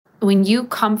When you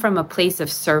come from a place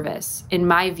of service, in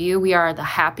my view, we are the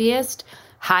happiest,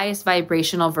 highest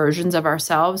vibrational versions of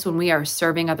ourselves when we are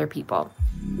serving other people.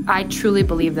 I truly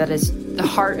believe that is the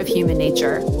heart of human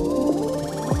nature.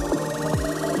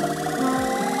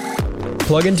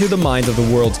 Plug into the minds of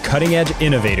the world's cutting-edge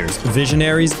innovators,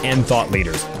 visionaries, and thought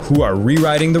leaders who are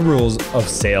rewriting the rules of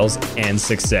sales and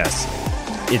success.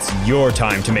 It's your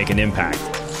time to make an impact.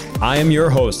 I am your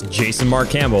host, Jason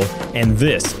Mark Campbell, and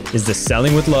this is the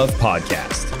Selling with Love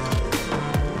podcast.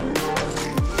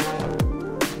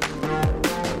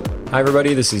 Hi,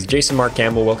 everybody. This is Jason Mark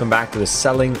Campbell. Welcome back to the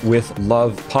Selling with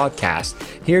Love podcast.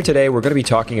 Here today, we're going to be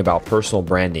talking about personal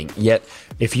branding. Yet,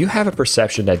 if you have a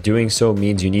perception that doing so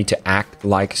means you need to act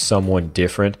like someone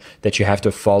different, that you have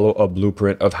to follow a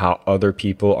blueprint of how other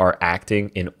people are acting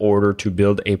in order to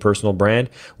build a personal brand,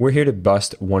 we're here to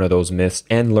bust one of those myths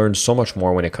and learn so much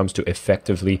more when it comes to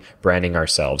effectively branding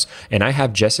ourselves. And I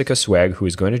have Jessica Zweig, who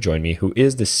is going to join me, who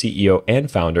is the CEO and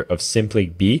founder of Simply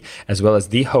Be, as well as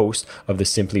the host of the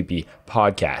Simply Be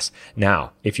podcast.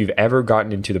 Now, if you've ever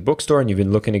gotten into the bookstore and you've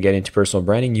been looking to get into personal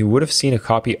branding, you would have seen a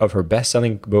copy of her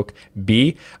best-selling book,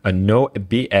 Be, a no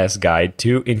BS guide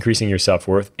to increasing your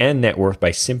self-worth and net worth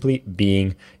by simply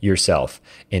being yourself.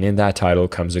 And in that title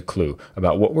comes a clue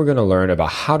about what we're going to learn about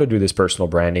how to do this personal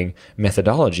branding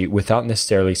methodology without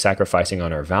necessarily sacrificing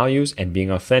on our values and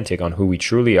being authentic on who we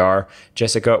truly are.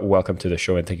 Jessica, welcome to the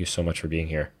show, and thank you so much for being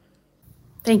here.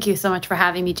 Thank you so much for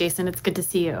having me, Jason. It's good to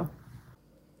see you.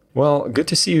 Well, good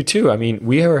to see you too. I mean,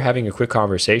 we were having a quick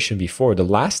conversation before. The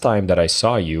last time that I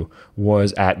saw you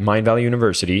was at Mind Valley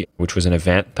University, which was an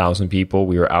event, 1,000 people.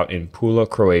 We were out in Pula,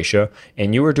 Croatia,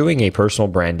 and you were doing a personal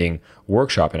branding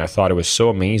workshop. And I thought it was so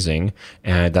amazing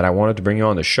and that I wanted to bring you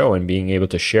on the show and being able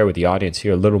to share with the audience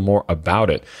here a little more about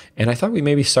it. And I thought we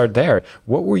maybe start there.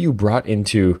 What were you brought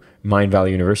into Mind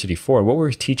Valley University for? What were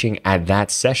you teaching at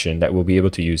that session that we'll be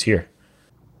able to use here?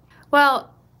 Well,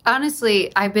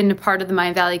 honestly, I've been a part of the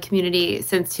Mind Valley community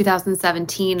since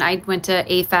 2017. I went to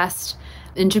A-Fest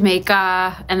in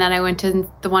Jamaica, and then I went to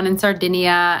the one in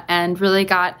Sardinia and really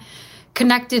got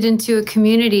connected into a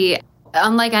community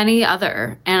unlike any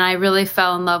other. And I really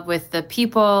fell in love with the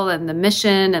people and the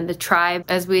mission and the tribe,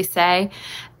 as we say.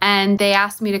 And they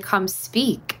asked me to come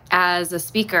speak as a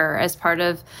speaker as part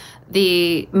of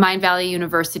the Mind Valley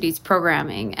University's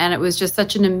programming. And it was just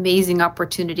such an amazing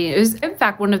opportunity. It was, in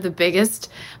fact, one of the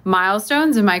biggest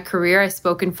milestones in my career. I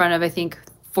spoke in front of, I think,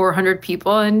 400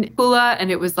 people in Pula, and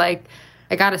it was like,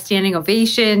 I got a standing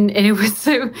ovation, and it was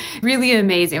really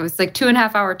amazing. It was like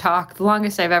 2.5-hour talk, the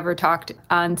longest I've ever talked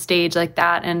on stage like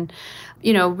that. And,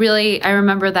 you know, really, I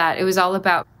remember that it was all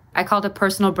about, I called it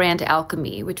personal brand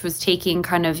alchemy, which was taking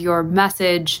kind of your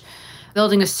message,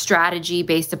 building a strategy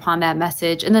based upon that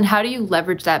message. And then how do you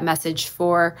leverage that message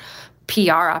for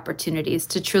PR opportunities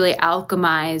to truly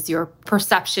alchemize your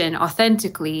perception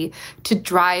authentically to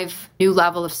drive new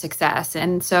level of success?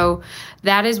 And so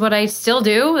that is what I still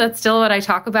do. That's still what I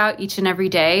talk about each and every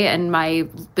day in my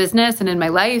business and in my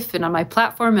life and on my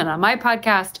platform and on my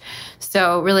podcast.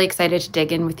 So really excited to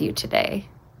dig in with you today.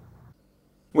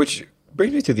 Which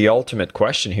brings me to the ultimate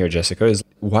question here, Jessica, is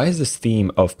why is this theme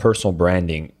of personal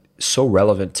branding so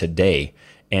relevant today?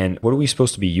 And what are we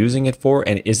supposed to be using it for?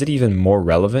 And is it even more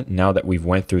relevant now that we've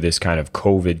went through this kind of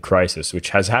COVID crisis,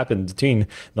 which has happened between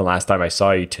the last time I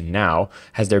saw you to now?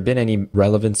 Has there been any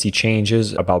relevancy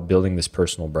changes about building this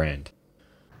personal brand?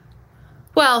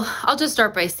 Well, I'll just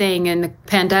start by saying in the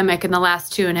pandemic in the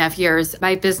last 2.5 years,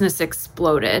 my business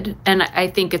exploded. And I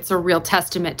think it's a real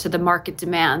testament to the market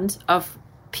demand of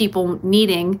people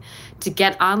needing to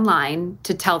get online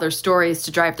to tell their stories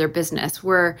to drive their business.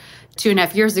 Where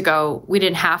 2.5 years ago, we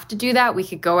didn't have to do that. We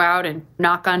could go out and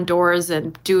knock on doors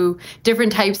and do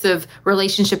different types of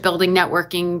relationship building,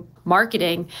 networking,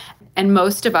 marketing. And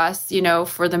most of us, you know,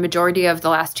 for the majority of the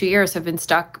last 2 years have been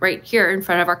stuck right here in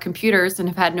front of our computers and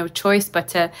have had no choice but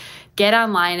to get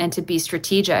online and to be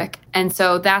strategic. And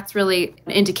so that's really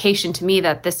an indication to me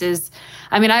that this is,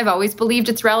 I mean, I've always believed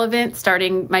it's relevant.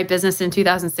 Starting my business in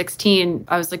 2016,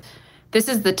 I was like, this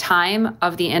is the time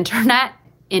of the internet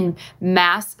in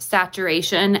mass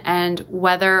saturation, and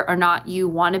whether or not you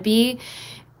want to be,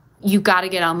 you got to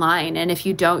get online. And if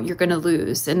you don't, you're going to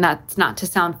lose. And that's not to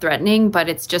sound threatening, but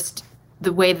it's just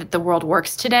the way that the world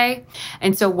works today.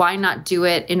 And so why not do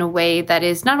it in a way that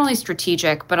is not only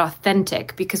strategic, but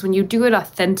authentic? Because when you do it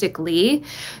authentically,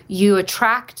 you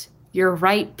attract your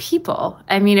right people.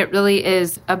 I mean, it really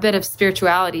is a bit of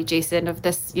spirituality, Jason, of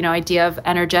this, you know, idea of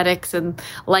energetics and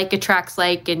like attracts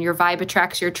like, and your vibe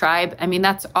attracts your tribe. I mean,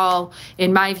 that's all,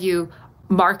 in my view,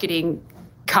 marketing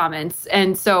comments.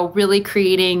 And so really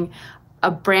creating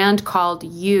a brand called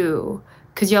you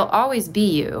because you'll always be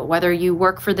you, whether you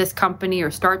work for this company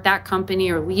or start that company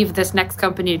or leave this next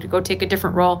company to go take a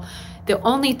different role. The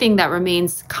only thing that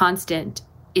remains constant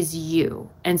is you.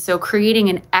 And so creating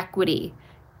an equity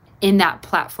in that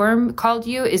platform called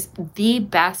you is the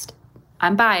best,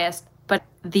 I'm biased, but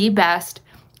the best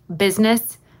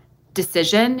business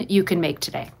decision you can make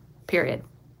today, period.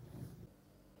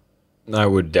 I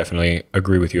would definitely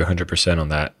agree with you 100% on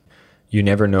that. You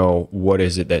never know what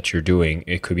is it that you're doing.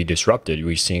 It could be disrupted.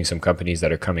 We're seeing some companies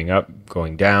that are coming up,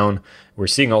 going down. We're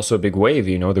seeing also a big wave,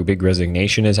 the big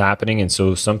resignation is happening. And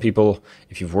so some people,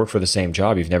 if you've worked for the same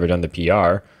job, you've never done the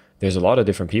PR, there's a lot of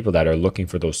different people that are looking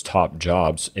for those top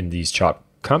jobs in these top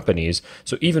companies.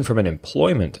 So even from an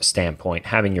employment standpoint,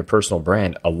 having your personal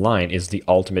brand align is the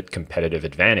ultimate competitive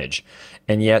advantage.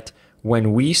 And yet,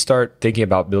 when we start thinking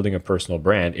about building a personal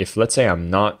brand, if let's say I'm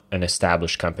not an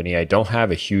established company, I don't have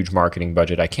a huge marketing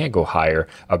budget, I can't go hire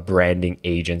a branding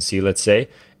agency, let's say,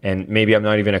 and maybe I'm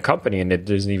not even a company and it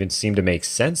doesn't even seem to make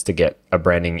sense to get a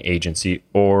branding agency,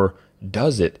 or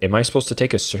does it? Am I supposed to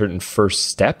take a certain first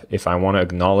step if I want to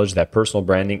acknowledge that personal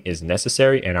branding is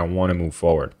necessary and I want to move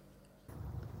forward?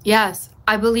 Yes.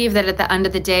 I believe that at the end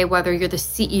of the day, whether you're the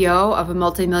CEO of a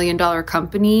multi-million-dollar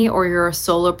company or you're a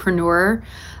solopreneur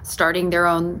starting their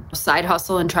own side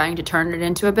hustle and trying to turn it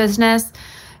into a business,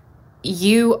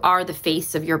 you are the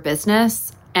face of your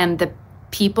business, and the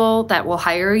people that will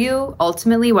hire you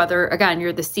ultimately, whether, again,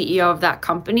 you're the CEO of that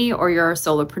company or you're a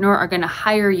solopreneur, are going to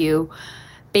hire you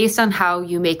based on how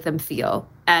you make them feel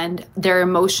and their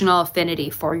emotional affinity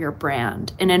for your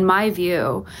brand. And in my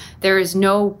view, there is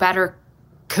no better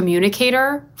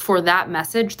communicator for that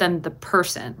message than the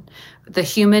person, the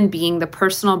human being, the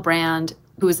personal brand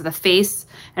who is the face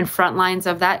and front lines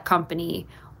of that company,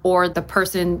 or the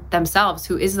person themselves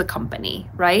who is the company,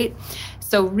 right?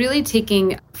 So really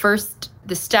taking first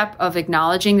the step of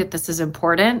acknowledging that this is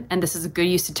important and this is a good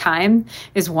use of time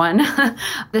is one.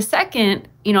 The second,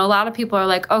 a lot of people are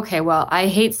like, okay, well, I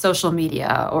hate social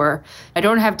media, or I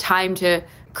don't have time to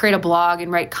create a blog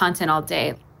and write content all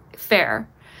day. Fair.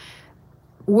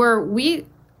 Where we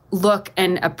look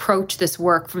and approach this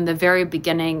work from the very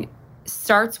beginning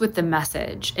starts with the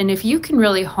message. And if you can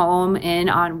really home in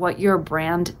on what your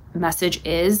brand message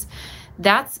is,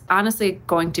 that's honestly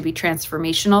going to be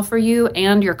transformational for you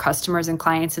and your customers and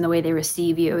clients in the way they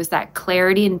receive you, is that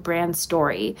clarity and brand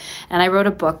story. And I wrote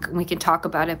a book and we can talk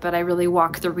about it, but I really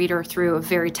walk the reader through a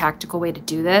very tactical way to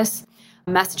do this.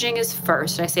 Messaging is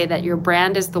first. I say that your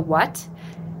brand is the what.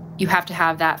 You have to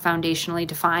have that foundationally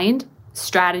defined.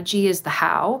 Strategy is the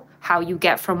how you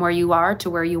get from where you are to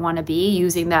where you want to be,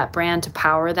 using that brand to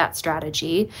power that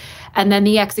strategy. And then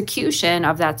the execution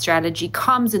of that strategy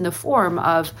comes in the form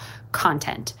of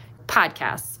content,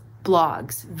 podcasts,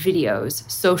 blogs, videos,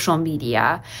 social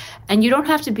media. And you don't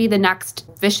have to be the next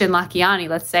Vishen Lakhiani,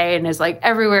 let's say, and is like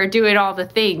everywhere doing all the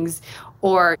things,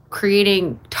 or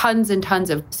creating tons and tons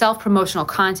of self-promotional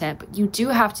content, but you do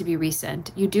have to be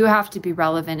recent. You do have to be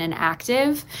relevant and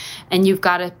active, and you've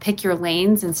got to pick your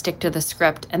lanes and stick to the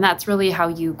script. And that's really how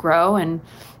you grow, and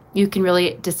you can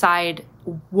really decide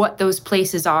what those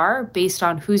places are based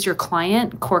on who's your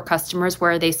client, core customers,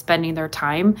 where are they spending their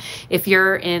time. If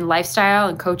you're in lifestyle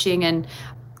and coaching and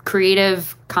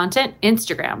creative content,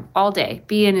 Instagram all day,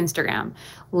 be in Instagram.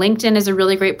 LinkedIn is a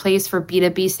really great place for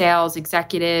B2B sales,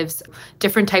 executives,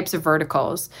 different types of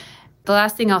verticals. The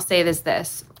last thing I'll say is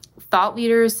this: thought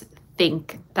leaders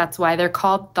think. That's why they're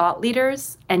called thought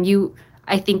leaders. And you,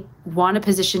 I think, want to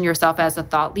position yourself as a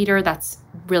thought leader. That's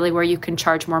really where you can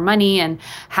charge more money and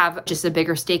have just a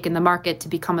bigger stake in the market to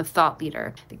become a thought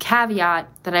leader. The caveat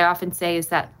that I often say is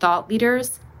that thought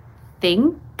leaders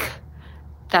think.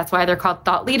 That's why they're called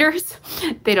thought leaders.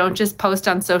 They don't just post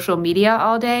on social media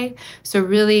all day. So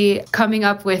really coming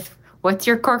up with what's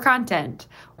your core content.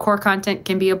 Core content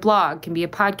can be a blog, can be a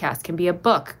podcast, can be a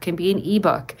book, can be an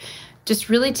ebook. Just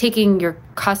really taking your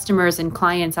customers and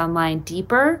clients online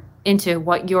deeper into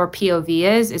what your POV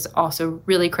is also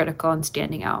really critical and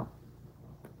standing out.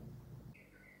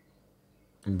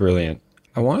 Brilliant.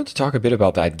 I wanted to talk a bit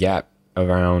about that gap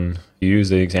around, you use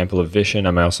the example of Vishen.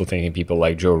 I'm also thinking people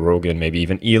like Joe Rogan, maybe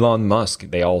even Elon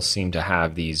Musk. They all seem to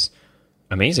have these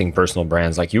amazing personal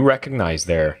brands. Like, you recognize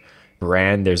their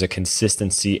brand. There's a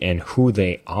consistency in who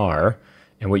they are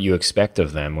and what you expect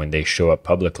of them when they show up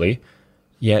publicly.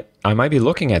 Yet I might be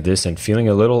looking at this and feeling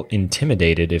a little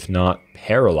intimidated, if not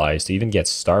paralyzed, to even get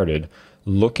started,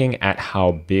 looking at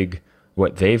how big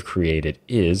what they've created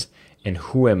is, and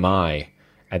who am I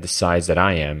at the size that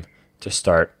I am to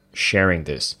start sharing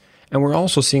this. And we're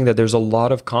also seeing that there's a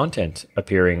lot of content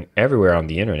appearing everywhere on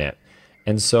the internet.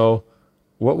 And so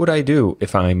what would I do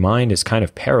if my mind is kind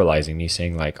of paralyzing me,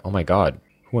 saying like, oh my God,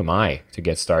 who am I to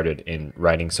get started in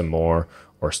writing some more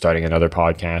or starting another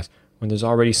podcast when there's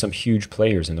already some huge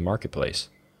players in the marketplace?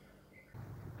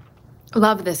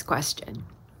 Love this question.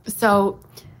 So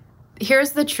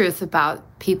here's the truth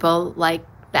about people like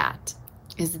that,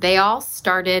 is they all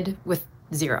started with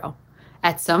zero.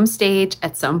 At some stage,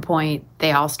 at some point,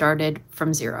 they all started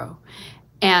from zero.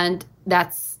 And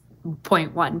that's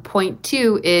point one. Point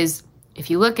two is, if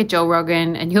you look at Joe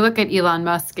Rogan and you look at Elon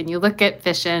Musk and you look at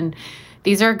Fishin,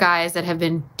 these are guys that have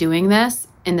been doing this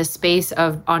in the space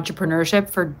of entrepreneurship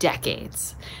for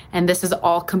decades. And this is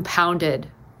all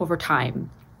compounded over time.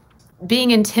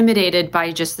 Being intimidated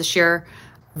by just the sheer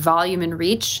volume and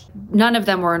reach, none of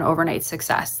them were an overnight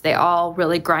success. They all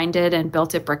really grinded and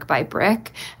built it brick by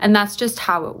brick. And that's just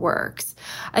how it works.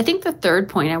 I think the third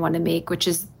point I want to make, which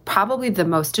is probably the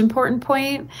most important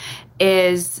point,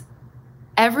 is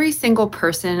every single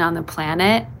person on the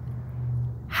planet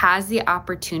has the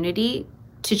opportunity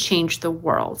to change the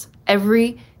world.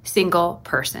 Every single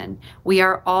person. We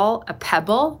are all a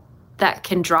pebble that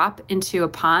can drop into a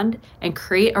pond and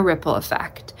create a ripple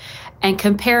effect. And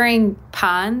comparing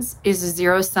ponds is a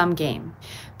zero-sum game,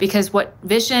 because what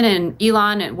Vishen and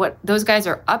Elon and what those guys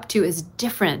are up to is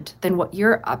different than what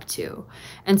you're up to.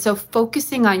 And so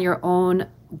focusing on your own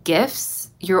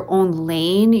gifts, your own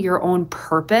lane, your own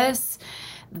purpose,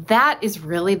 that is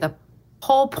really the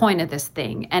whole point of this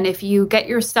thing. And if you get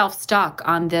yourself stuck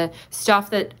on the stuff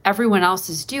that everyone else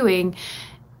is doing,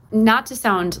 not to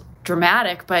sound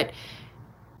dramatic, but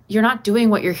you're not doing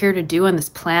what you're here to do on this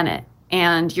planet,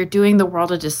 and you're doing the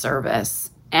world a disservice.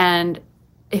 And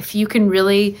if you can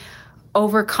really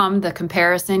overcome the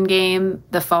comparison game,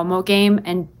 the FOMO game,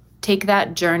 and take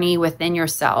that journey within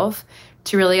yourself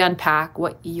to really unpack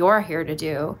what you're here to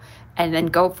do, and then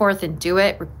go forth and do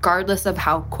it regardless of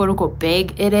how quote unquote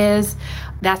big it is,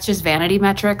 that's just vanity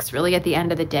metrics really at the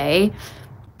end of the day.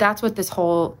 That's what this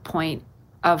whole point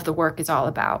of the work is all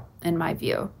about, in my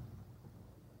view.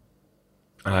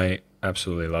 I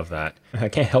absolutely love that. I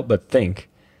can't help but think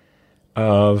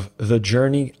of the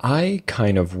journey I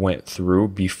kind of went through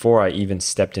before I even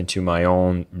stepped into my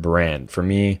own brand. For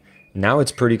me, now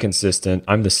it's pretty consistent.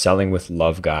 I'm the Selling with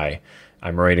Love guy.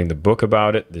 I'm writing the book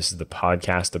about it. This is the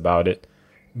podcast about it.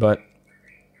 But,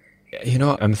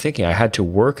 I'm thinking I had to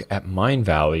work at Mind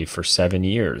Valley for 7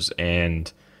 years,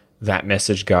 and that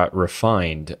message got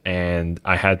refined, and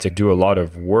I had to do a lot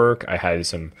of work. I had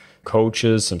some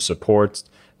coaches, some supports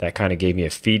that kind of gave me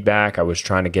a feedback. I was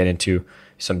trying to get into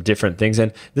some different things.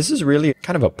 And this is really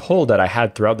kind of a pull that I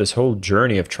had throughout this whole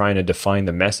journey of trying to define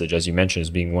the message, as you mentioned,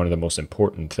 as being one of the most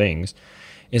important things,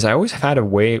 is I always had a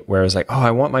way where I was like, oh,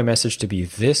 I want my message to be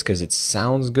this because it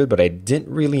sounds good, but I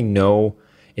didn't really know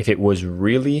if it was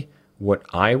really what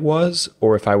I was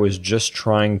or if I was just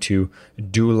trying to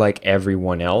do like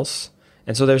everyone else.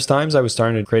 And so there's times I was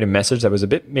starting to create a message that was a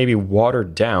bit maybe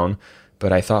watered down,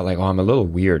 but I thought like, oh, I'm a little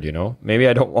weird, Maybe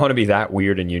I don't want to be that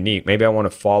weird and unique. Maybe I want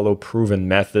to follow proven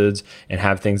methods and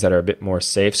have things that are a bit more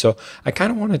safe. So I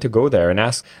kind of wanted to go there and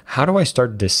ask, how do I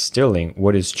start distilling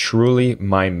what is truly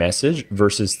my message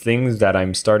versus things that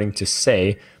I'm starting to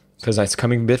say because it's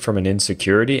coming a bit from an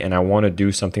insecurity and I want to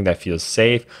do something that feels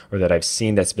safe or that I've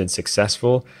seen that's been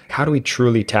successful? How do we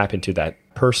truly tap into that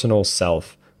personal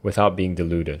self without being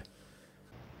diluted?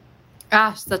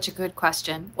 Such a good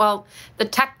question. Well, the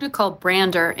technical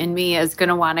brander in me is going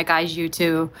to want to guide you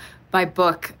to my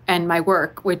book and my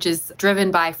work, which is driven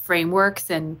by frameworks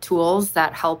and tools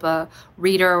that help a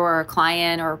reader or a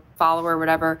client or follower or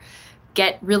whatever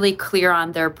get really clear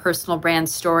on their personal brand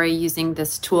story using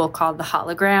this tool called the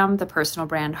hologram, the personal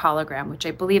brand hologram, which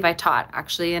I believe I taught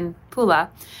actually in Pula.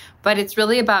 But it's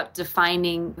really about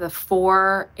defining the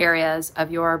 4 areas of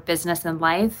your business and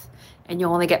life. And you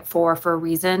only get 4 for a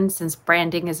reason. Since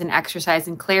branding is an exercise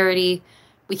in clarity,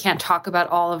 we can't talk about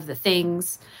all of the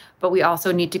things, but we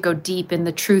also need to go deep in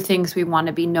the true things we want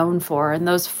to be known for. And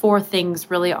those 4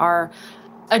 things really are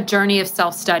a journey of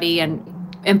self-study and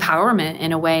empowerment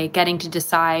in a way, getting to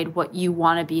decide what you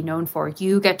want to be known for.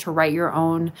 You get to write your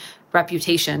own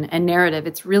reputation and narrative.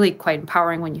 It's really quite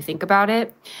empowering when you think about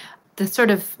it. The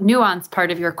sort of nuanced part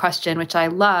of your question, which I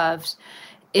loved,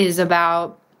 is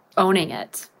about owning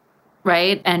it.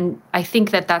 Right. And I think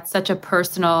that that's such a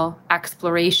personal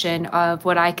exploration of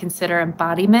what I consider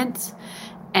embodiment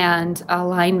and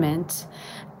alignment.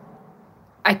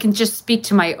 I can just speak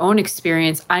to my own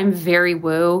experience. I'm very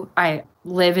woo. I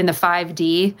live in the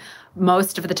 5D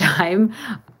most of the time,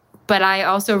 but I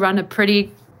also run a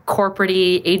pretty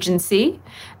corporate-y agency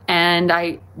and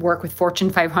I work with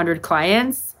Fortune 500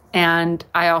 clients. And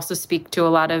I also speak to a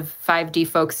lot of 5D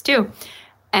folks too.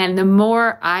 And the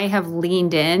more I have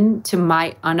leaned in to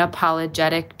my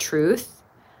unapologetic truth,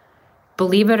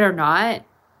 believe it or not,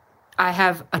 I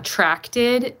have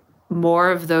attracted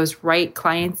more of those right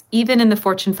clients, even in the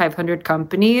Fortune 500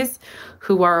 companies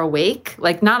who are awake.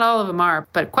 Like, not all of them are,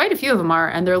 but quite a few of them are.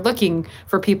 And they're looking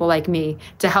for people like me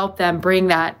to help them bring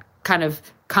that kind of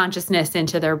consciousness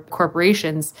into their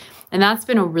corporations. And that's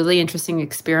been a really interesting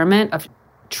experiment of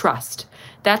trust.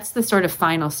 That's the sort of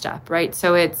final step, right?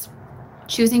 So it's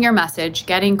choosing your message,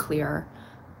 getting clear,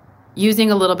 using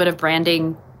a little bit of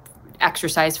branding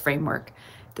exercise framework.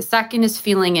 The second is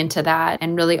feeling into that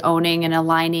and really owning and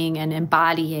aligning and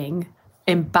embodying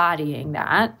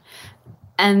that.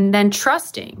 And then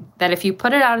trusting that if you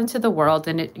put it out into the world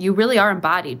and you really are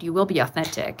embodied, you will be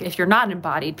authentic. If you're not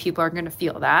embodied, people are going to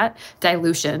feel that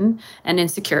dilution and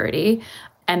insecurity,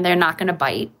 and they're not going to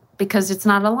bite because it's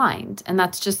not aligned. And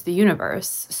that's just the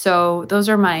universe. So those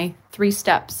are my 3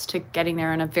 steps to getting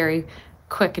there in a very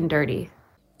quick and dirty.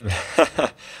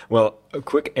 Well,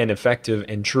 quick and effective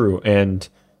and true. And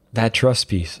that trust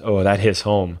piece, oh, that hits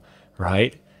home,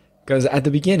 right? Because at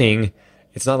the beginning,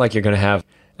 it's not like you're going to have,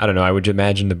 I don't know, I would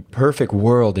imagine the perfect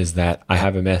world is that I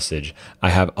have a message. I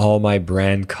have all my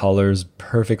brand colors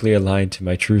perfectly aligned to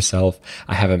my true self.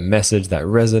 I have a message that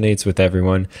resonates with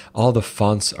everyone. All the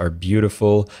fonts are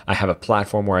beautiful. I have a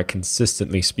platform where I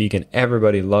consistently speak and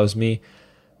everybody loves me.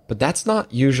 But that's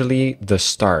not usually the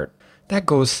start. That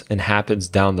goes and happens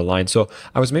down the line. So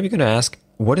I was maybe going to ask,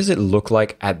 what does it look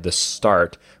like at the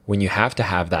start when you have to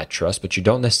have that trust, but you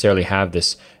don't necessarily have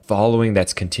this following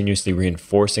that's continuously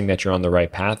reinforcing that you're on the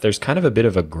right path? There's kind of a bit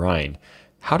of a grind.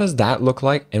 How does that look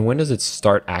like? And when does it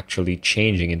start actually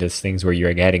changing into things where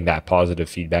you're getting that positive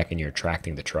feedback and you're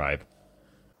attracting the tribe?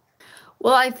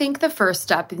 Well, I think the first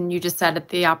step, and you just said it,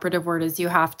 the operative word is you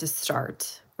have to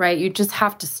start, right? You just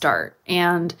have to start.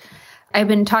 And I've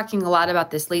been talking a lot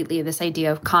about this lately, this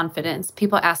idea of confidence.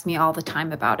 People ask me all the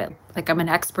time about it. Like, I'm an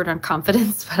expert on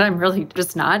confidence, but I'm really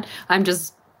just not. I'm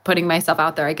just putting myself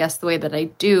out there, I guess, the way that I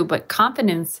do. But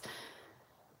confidence,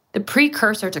 the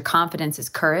precursor to confidence is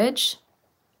courage.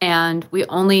 And we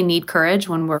only need courage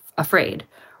when we're afraid,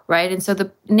 right? And so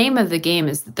the name of the game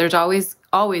is that there's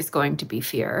always going to be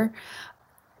fear.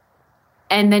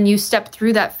 And then you step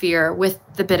through that fear with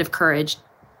the bit of courage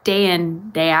day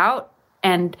in, day out.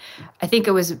 And I think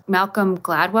it was Malcolm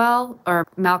Gladwell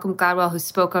who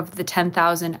spoke of the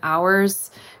 10,000 hours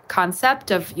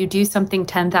concept of you do something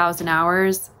 10,000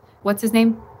 hours. What's his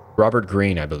name? Robert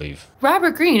Greene, I believe.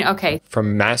 Robert Greene, okay.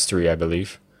 From Mastery, I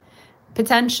believe.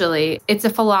 Potentially. It's a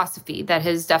philosophy that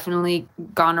has definitely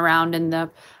gone around in the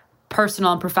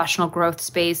personal and professional growth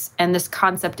space. And this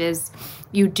concept is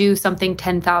you do something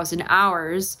 10,000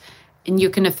 hours and you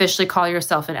can officially call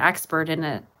yourself an expert in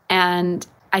it. And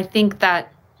I think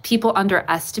that people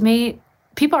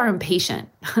are impatient,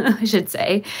 I should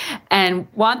say, and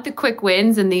want the quick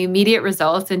wins and the immediate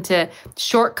results and to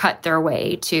shortcut their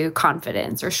way to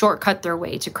confidence or shortcut their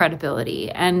way to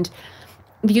credibility. And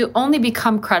you only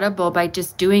become credible by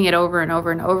just doing it over and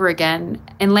over and over again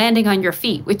and landing on your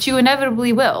feet, which you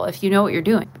inevitably will if you know what you're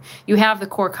doing. You have the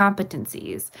core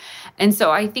competencies. And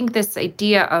so I think this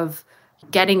idea of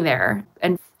getting there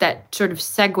and that sort of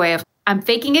segue of I'm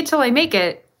faking it till I make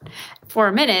it for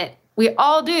a minute, we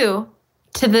all do,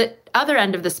 to the other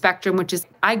end of the spectrum, which is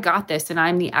I got this and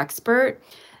I'm the expert.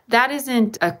 That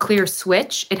isn't a clear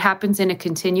switch. It happens in a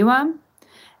continuum.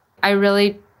 I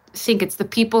really think it's the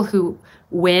people who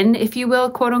win, if you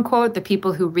will, quote unquote, the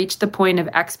people who reach the point of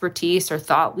expertise or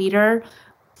thought leader.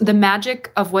 The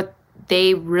magic of what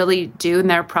they really do in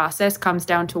their process comes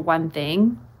down to one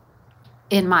thing,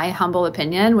 in my humble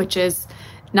opinion, which is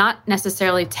not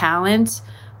necessarily talent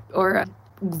or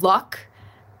luck,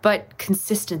 but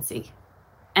consistency.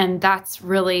 And that's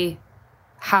really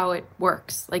how it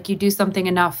works. Like, you do something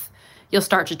enough, you'll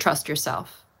start to trust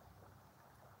yourself.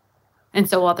 And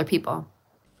so will other people.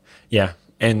 Yeah.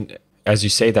 And as you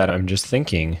say that, I'm just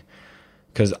thinking,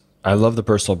 because I love the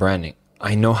personal branding.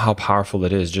 I know how powerful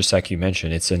it is. Just like you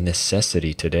mentioned, it's a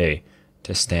necessity today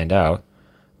to stand out.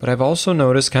 But I've also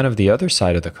noticed kind of the other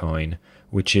side of the coin,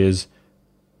 which is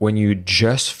when you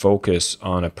just focus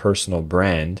on a personal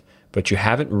brand, but you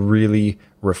haven't really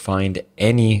refined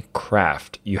any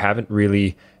craft, you haven't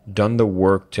really done the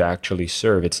work to actually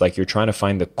serve. It's like you're trying to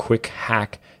find the quick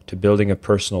hack to building a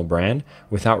personal brand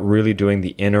without really doing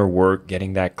the inner work,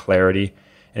 getting that clarity.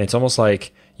 And it's almost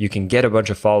like you can get a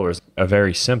bunch of followers. A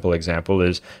very simple example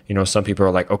is, some people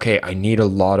are like, okay, I need a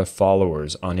lot of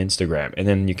followers on Instagram. And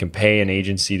then you can pay an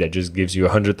agency that just gives you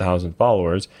 100,000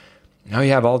 followers. Now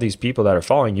you have all these people that are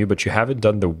following you, but you haven't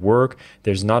done the work.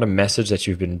 There's not a message that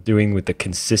you've been doing with the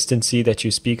consistency that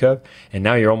you speak of. And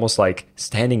now you're almost like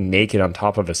standing naked on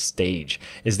top of a stage.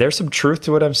 Is there some truth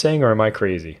to what I'm saying, or am I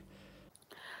crazy?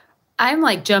 I'm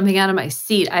like jumping out of my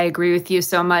seat. I agree with you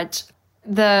so much.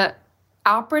 The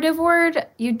operative word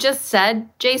you just said,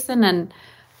 Jason, and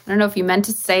I don't know if you meant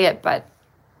to say it, but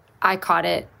I caught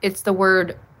it. It's the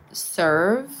word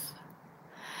serve.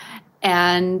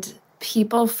 And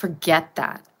people forget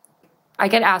that. I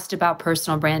get asked about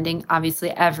personal branding, obviously,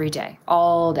 every day,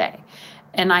 all day.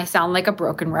 And I sound like a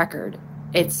broken record.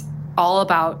 It's all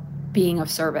about being of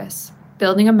service,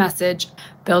 building a message,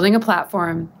 building a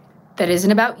platform that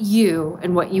isn't about you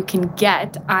and what you can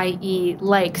get, i.e.,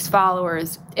 likes,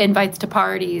 followers, invites to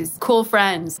parties, cool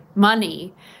friends,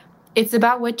 money. It's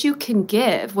about what you can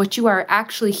give, what you are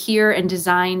actually here and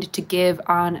designed to give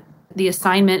on the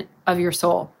assignment of your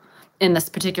soul in this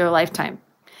particular lifetime.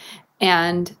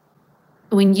 And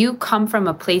when you come from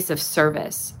a place of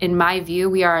service, in my view,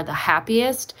 we are the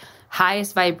happiest,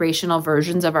 highest vibrational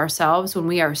versions of ourselves when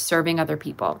we are serving other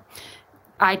people.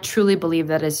 I truly believe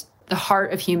that is the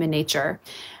heart of human nature.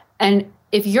 And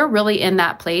if you're really in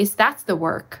that place, that's the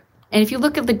work. And if you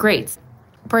look at the greats,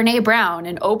 Brene Brown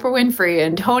and Oprah Winfrey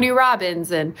and Tony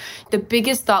Robbins and the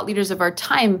biggest thought leaders of our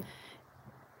time,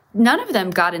 none of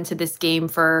them got into this game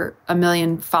for 1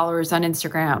 million followers on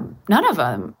Instagram. None of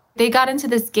them. They got into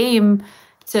this game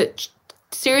to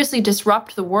seriously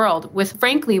disrupt the world with,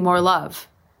 frankly, more love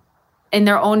in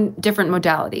their own different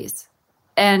modalities.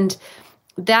 And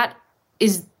that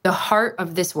is the heart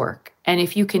of this work. And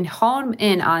if you can hone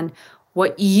in on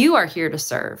what you are here to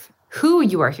serve, who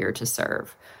you are here to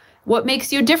serve, what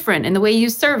makes you different in the way you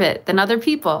serve it than other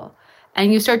people,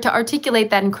 and you start to articulate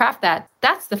that and craft that,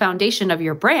 that's the foundation of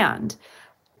your brand.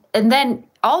 And then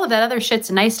all of that other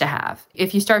shit's nice to have.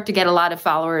 If you start to get a lot of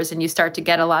followers and you start to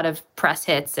get a lot of press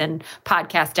hits and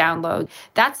podcast downloads,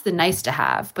 that's the nice to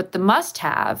have. But the must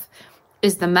have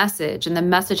is the message, and the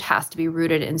message has to be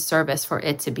rooted in service for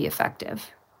it to be effective.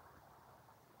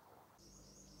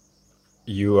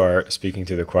 You are speaking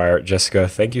to the choir. Jessica,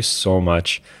 thank you so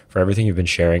much for everything you've been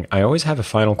sharing. I always have a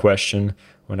final question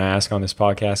when I ask on this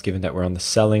podcast, given that we're on the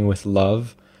Selling with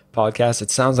Love podcast.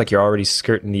 It sounds like you're already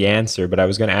skirting the answer, but I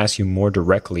was going to ask you more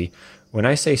directly. When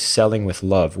I say selling with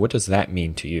love, what does that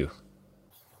mean to you?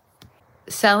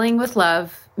 Selling with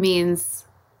love means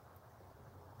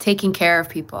taking care of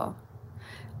people,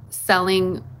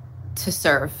 selling to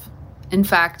serve. In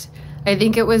fact, I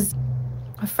think it was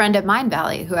a friend at Mind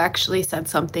Valley who actually said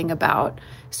something about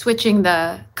switching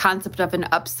the concept of an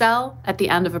upsell at the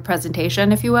end of a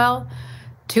presentation, if you will,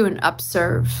 to an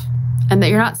upserve. And that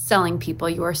you're not selling people,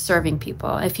 you are serving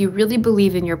people. If you really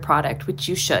believe in your product, which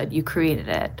you should, you created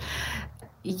it,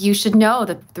 you should know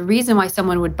that the reason why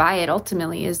someone would buy it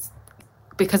ultimately is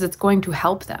because it's going to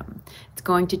help them. It's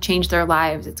going to change their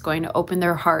lives. It's going to open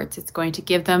their hearts. It's going to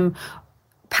give them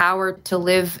power to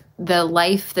live the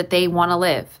life that they want to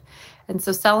live. And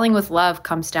so selling with love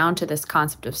comes down to this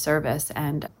concept of service.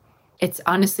 And it's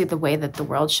honestly the way that the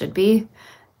world should be.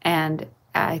 And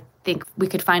I think we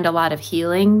could find a lot of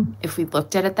healing if we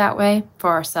looked at it that way for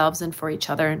ourselves and for each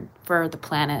other and for the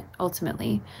planet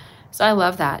ultimately. So I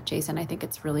love that, Jason. I think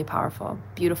it's really powerful,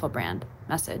 beautiful brand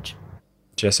message.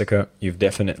 Jessica, you've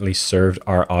definitely served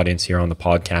our audience here on the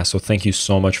podcast. So thank you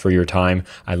so much for your time.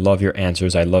 I love your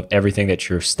answers. I love everything that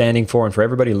you're standing for. And for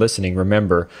everybody listening,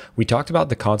 remember, we talked about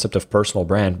the concept of personal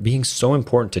brand being so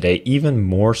important today, even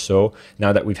more so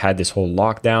now that we've had this whole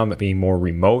lockdown, but being more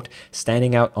remote.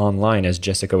 Standing out online, as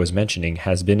Jessica was mentioning,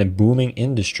 has been a booming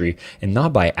industry, and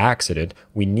not by accident.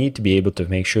 We need to be able to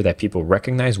make sure that people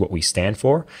recognize what we stand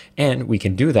for. And we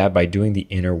can do that by doing the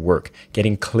inner work,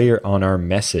 getting clear on our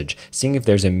message, seeing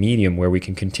if there's a medium where we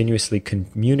can continuously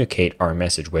communicate our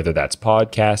message, whether that's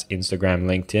podcast, Instagram,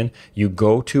 LinkedIn. You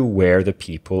go to where the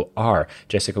people are.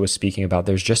 Jessica was speaking about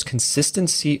there's just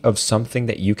consistency of something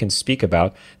that you can speak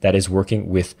about that is working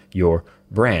with your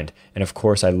brand. And of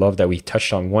course, I love that we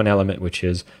touched on one element, which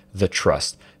is the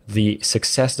trust. The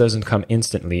success doesn't come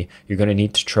instantly. You're going to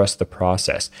need to trust the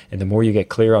process. And the more you get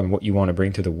clear on what you want to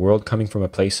bring to the world, coming from a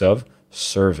place of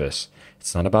service.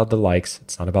 It's not about the likes.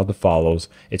 It's not about the follows.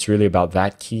 It's really about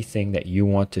that key thing that you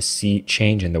want to see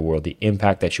change in the world, the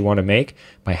impact that you want to make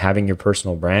by having your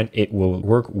personal brand. It will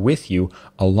work with you,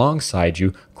 alongside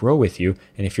you, grow with you.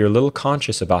 And if you're a little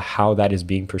conscious about how that is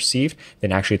being perceived,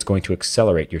 then actually it's going to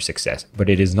accelerate your success. But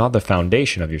it is not the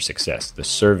foundation of your success. The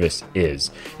service is.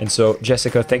 And so,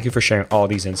 Jessica, thank you for sharing all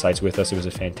these insights with us. It was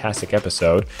a fantastic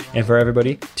episode. And for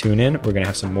everybody, tune in. We're going to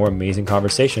have some more amazing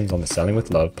conversations on the Selling with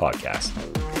Love podcast.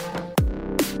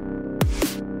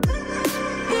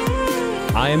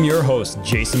 I am your host,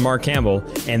 Jason Mark Campbell,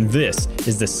 and this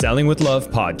is the Selling with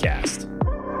Love podcast.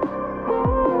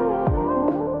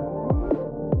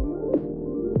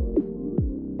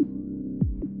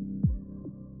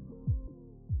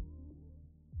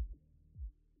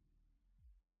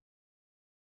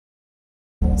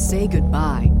 Say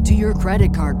goodbye to your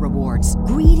credit card rewards.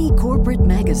 Greedy corporate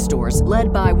mega stores,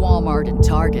 led by Walmart and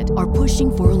Target, are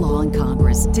pushing for a law in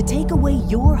Congress to take away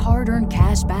your hard-earned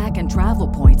cash back and travel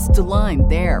points to line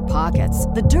their pockets.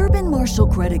 The Durbin-Marshall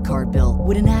credit card bill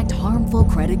would enact harmful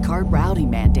credit card routing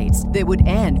mandates that would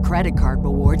end credit card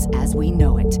rewards as we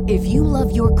know it. If you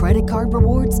love your credit card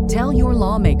rewards, tell your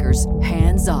lawmakers,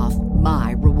 hands off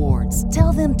my rewards.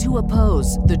 Tell them to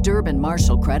oppose the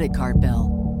Durbin-Marshall credit card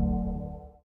bill.